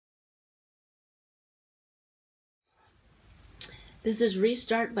This is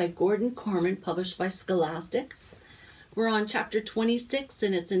Restart by Gordon Korman, published by Scholastic. We're on chapter 26,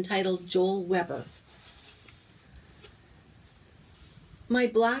 and it's entitled Joel Weber. My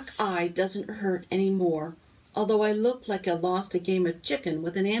black eye doesn't hurt anymore, although I look like I lost a game of chicken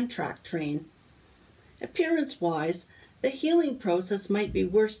with an Amtrak train. Appearance-wise, the healing process might be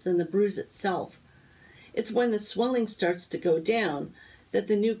worse than the bruise itself. It's when the swelling starts to go down that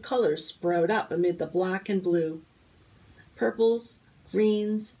the new colors sprout up amid the black and blue. Purples,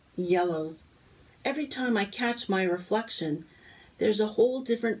 greens, yellows. Every time I catch my reflection, there's a whole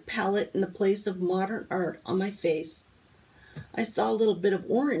different palette in the place of modern art on my face. I saw a little bit of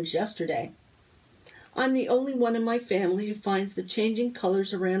orange yesterday. I'm the only one in my family who finds the changing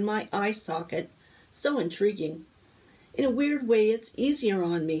colors around my eye socket so intriguing. In a weird way, it's easier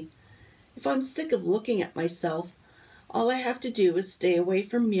on me. If I'm sick of looking at myself, all I have to do is stay away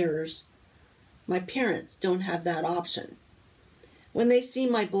from mirrors. My parents don't have that option. When they see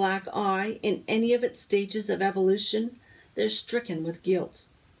my black eye in any of its stages of evolution, they're stricken with guilt.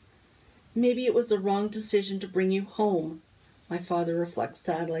 Maybe it was the wrong decision to bring you home, my father reflects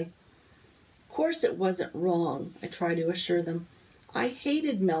sadly. Of course it wasn't wrong, I try to assure them. I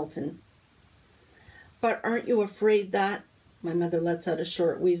hated Melton. But aren't you afraid that, my mother lets out a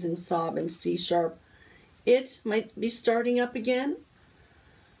short wheezing sob in C-sharp, it might be starting up again?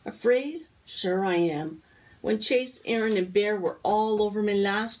 Afraid? Sure I am. When Chase, Aaron, and Bear were all over me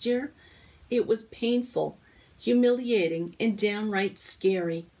last year, it was painful, humiliating, and downright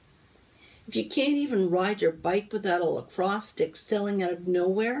scary. If you can't even ride your bike without a lacrosse stick selling out of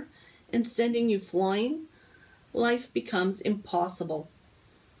nowhere and sending you flying, life becomes impossible.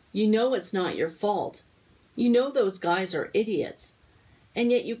 You know it's not your fault. You know those guys are idiots.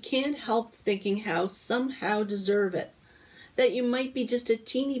 And yet you can't help thinking how somehow deserve it, that you might be just a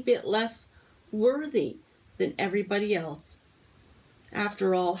teeny bit less worthy than everybody else.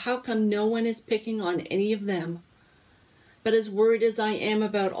 After all, how come no one is picking on any of them? But as worried as I am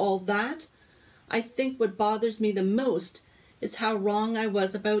about all that, I think what bothers me the most is how wrong I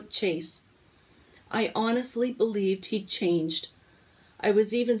was about Chase. I honestly believed he'd changed. I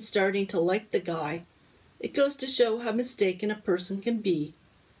was even starting to like the guy. It goes to show how mistaken a person can be.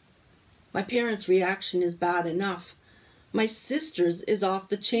 My parents' reaction is bad enough. My sister's is off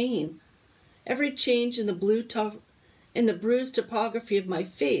the chain. Every change in the bruised topography of my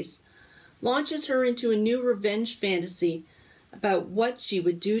face launches her into a new revenge fantasy about what she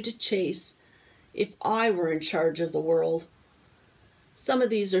would do to Chase if I were in charge of the world. Some of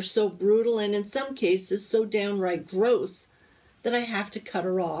these are so brutal and in some cases so downright gross that I have to cut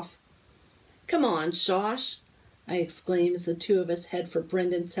her off. Come on, Shosh, I exclaim as the two of us head for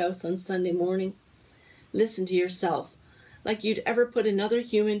Brendan's house on Sunday morning. Listen to yourself. Like you'd ever put another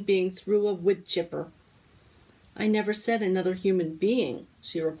human being through a wood chipper. I never said another human being,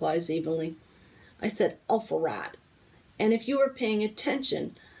 she replies evenly. I said alpha rat. And if you were paying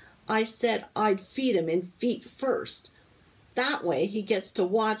attention, I said I'd feed him in feet first. That way he gets to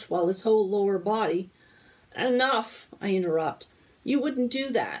watch while his whole lower body... Enough, I interrupt. You wouldn't do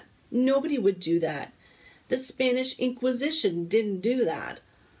that. Nobody would do that. The Spanish Inquisition didn't do that.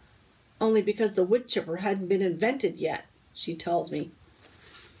 Only because the wood chipper hadn't been invented yet, she tells me.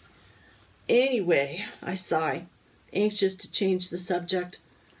 Anyway, I sigh, anxious to change the subject.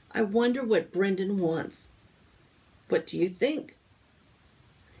 I wonder what Brendan wants. What do you think?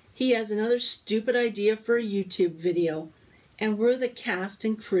 He has another stupid idea for a YouTube video, and we're the cast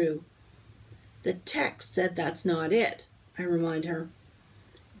and crew. The text said that's not it, I remind her.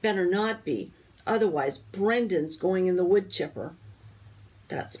 Better not be, otherwise Brendan's going in the wood chipper.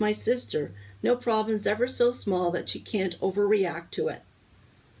 That's my sister. No problem's ever so small that she can't overreact to it.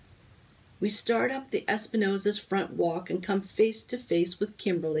 We start up the Espinosa's front walk and come face to face with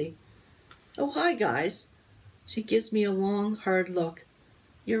Kimberly. Oh, hi, guys. She gives me a long, hard look.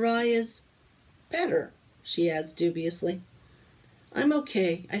 Your eye is better, she adds dubiously. I'm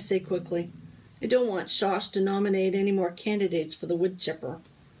okay, I say quickly. I don't want Shosh to nominate any more candidates for the wood chipper.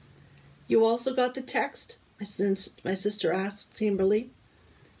 You also got the text? My sister asks Kimberly.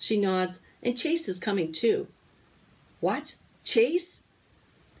 She nods. And Chase is coming too. What? Chase?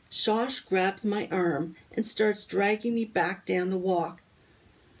 Shosh grabs my arm and starts dragging me back down the walk.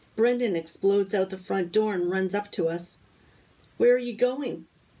 Brendan explodes out the front door and runs up to us. Where are you going?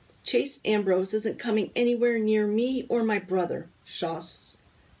 Chase Ambrose isn't coming anywhere near me or my brother, Shosh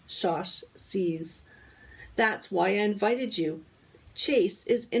seethes. That's why I invited you. Chase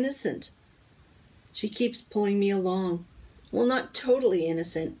is innocent. She keeps pulling me along. Well, not totally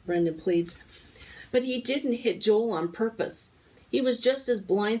innocent, Brendan pleads. But he didn't hit Joel on purpose. He was just as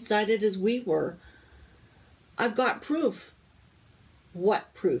blindsided as we were. I've got proof.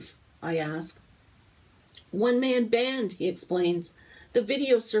 What proof? I ask. One-man band, he explains. The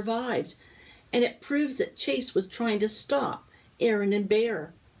video survived, and it proves that Chase was trying to stop Aaron and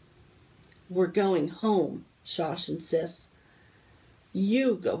Bear. We're going home, Shosh insists.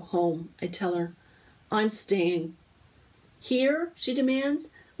 You go home, I tell her. I'm staying. Here, she demands,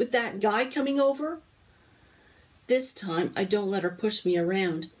 with that guy coming over? This time, I don't let her push me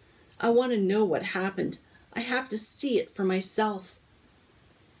around. I want to know what happened. I have to see it for myself.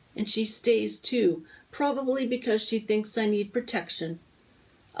 And she stays too, probably because she thinks I need protection.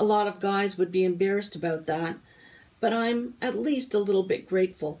 A lot of guys would be embarrassed about that, but I'm at least a little bit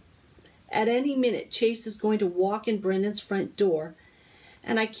grateful. At any minute, Chase is going to walk in Brendan's front door,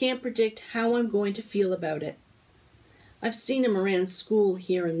 and I can't predict how I'm going to feel about it. I've seen him around school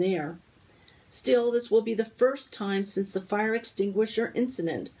here and there. Still, this will be the first time since the fire extinguisher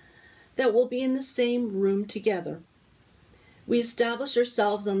incident that we'll be in the same room together. We establish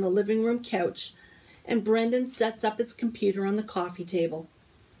ourselves on the living room couch, and Brendan sets up his computer on the coffee table.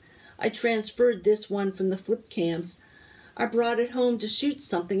 I transferred this one from the flip cams. I brought it home to shoot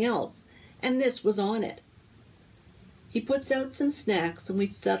something else, and this was on it. He puts out some snacks, and we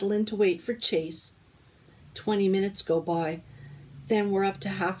settle in to wait for Chase. 20 minutes go by. Then we're up to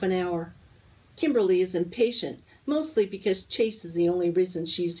half an hour. Kimberly is impatient, mostly because Chase is the only reason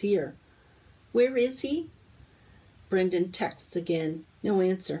she's here. Where is he? Brendan texts again. No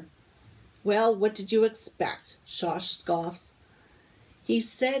answer. Well, what did you expect? Shosh scoffs. He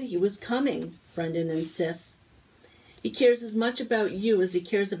said he was coming, Brendan insists. He cares as much about you as he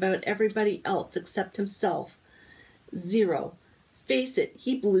cares about everybody else except himself. 0. Face it,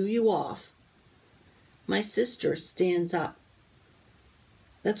 he blew you off. My sister stands up.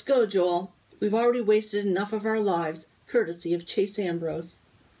 Let's go, Joel. We've already wasted enough of our lives, courtesy of Chase Ambrose.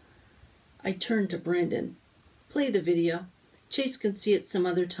 I turn to Brendan. Play the video. Chase can see it some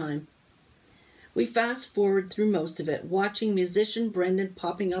other time. We fast forward through most of it, watching musician Brendan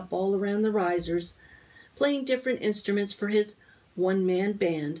popping up all around the risers, playing different instruments for his one-man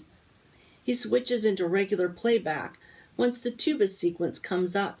band. He switches into regular playback once the tuba sequence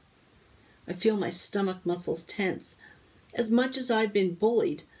comes up. I feel my stomach muscles tense. As much as I've been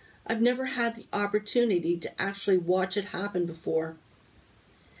bullied, I've never had the opportunity to actually watch it happen before.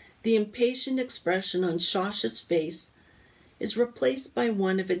 The impatient expression on Shosh's face is replaced by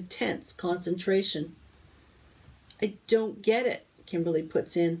one of intense concentration. I don't get it, Kimberly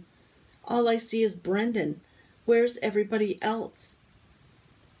puts in. All I see is Brendan. Where's everybody else?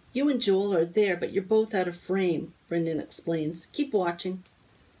 You and Joel are there, but you're both out of frame, Brendan explains. Keep watching.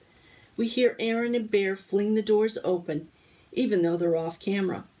 We hear Aaron and Bear fling the doors open, even though they're off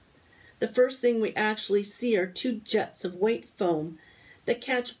camera. The first thing we actually see are 2 jets of white foam that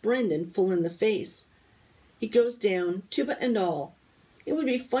catch Brendan full in the face. He goes down, tuba and all. It would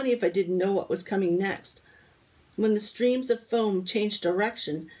be funny if I didn't know what was coming next. When the streams of foam change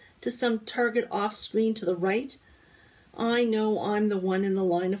direction to some target off-screen to the right, I know I'm the one in the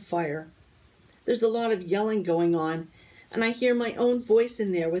line of fire. There's a lot of yelling going on, and I hear my own voice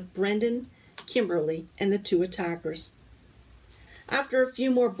in there with Brendan, Kimberly, and the 2 attackers. After a few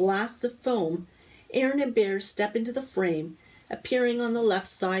more blasts of foam, Aaron and Bear step into the frame, appearing on the left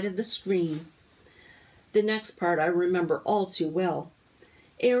side of the screen. The next part I remember all too well.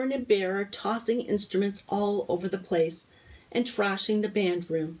 Aaron and Bear are tossing instruments all over the place and trashing the band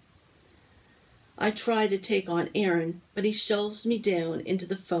room. I try to take on Aaron, but he shoves me down into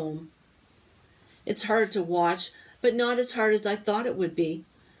the foam. It's hard to watch, but not as hard as I thought it would be.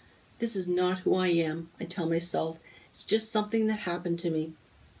 This is not who I am, I tell myself. It's just something that happened to me.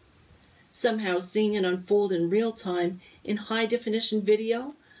 Somehow, seeing it unfold in real time in high-definition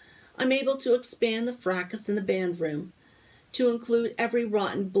video, I'm able to expand the fracas in the band room to include every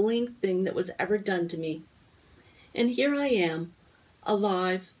rotten bullying thing that was ever done to me. And here I am,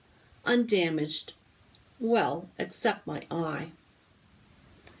 alive, undamaged. Well, except my eye.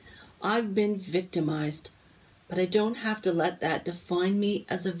 I've been victimized, but I don't have to let that define me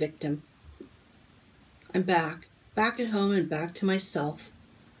as a victim. I'm back at home and back to myself.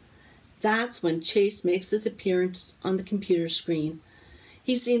 That's when Chase makes his appearance on the computer screen.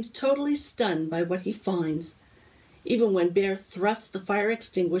 He seems totally stunned by what he finds, even when Bear thrusts the fire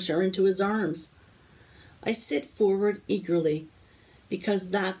extinguisher into his arms. I sit forward eagerly, because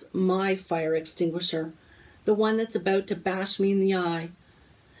that's my fire extinguisher, the one that's about to bash me in the eye.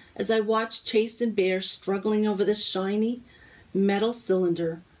 As I watch Chase and Bear struggling over this shiny metal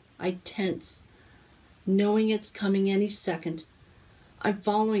cylinder, I tense, knowing it's coming any second. I'm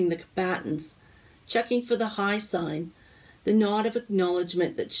following the combatants, checking for the high sign, the nod of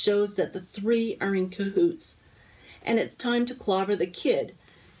acknowledgement that shows that the 3 are in cahoots, and it's time to clobber the kid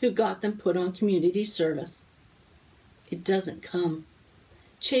who got them put on community service. It doesn't come.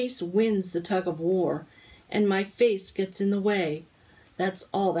 Chase wins the tug of war, and my face gets in the way. That's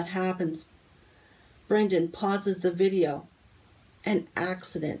all that happens. Brendan pauses the video. An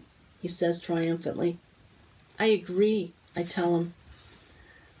accident, he says triumphantly. I agree, I tell him.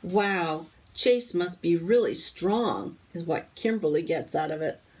 Wow, Chase must be really strong, is what Kimberly gets out of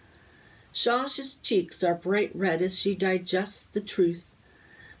it. Josh's cheeks are bright red as she digests the truth.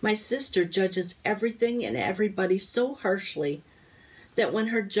 My sister judges everything and everybody so harshly that when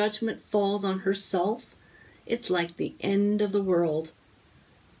her judgment falls on herself, it's like the end of the world.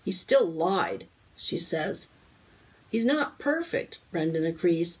 He still lied, she says. He's not perfect, Brendan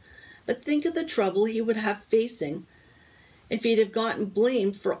agrees, but think of the trouble he would have facing if he'd have gotten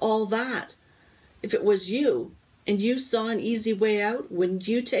blamed for all that. If it was you, and you saw an easy way out, wouldn't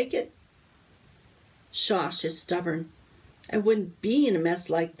you take it? Josh is stubborn. I wouldn't be in a mess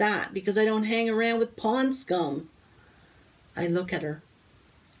like that because I don't hang around with pond scum. I look at her.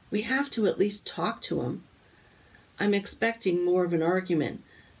 We have to at least talk to him. I'm expecting more of an argument,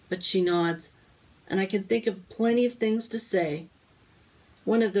 but she nods, and I can think of plenty of things to say.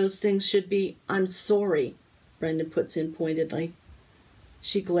 One of those things should be, I'm sorry, Brendan puts in pointedly.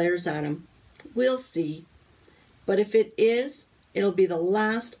 She glares at him. We'll see. But if it is, it'll be the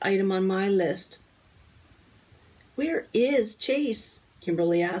last item on my list. Where is Chase?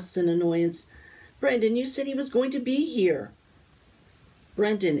 Kimberly asks in annoyance. Brendan, you said he was going to be here.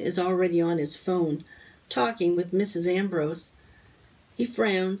 Brendan is already on his phone, talking with Mrs. Ambrose. He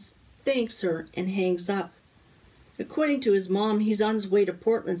frowns, thanks her, and hangs up. According to his mom, he's on his way to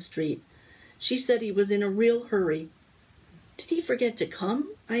Portland Street. She said he was in a real hurry. Did he forget to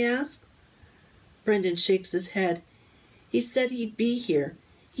come? I ask. Brendan shakes his head. He said he'd be here.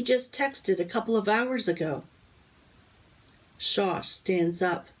 He just texted a couple of hours ago. Josh stands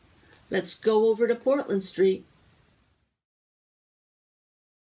up. Let's go over to Portland Street.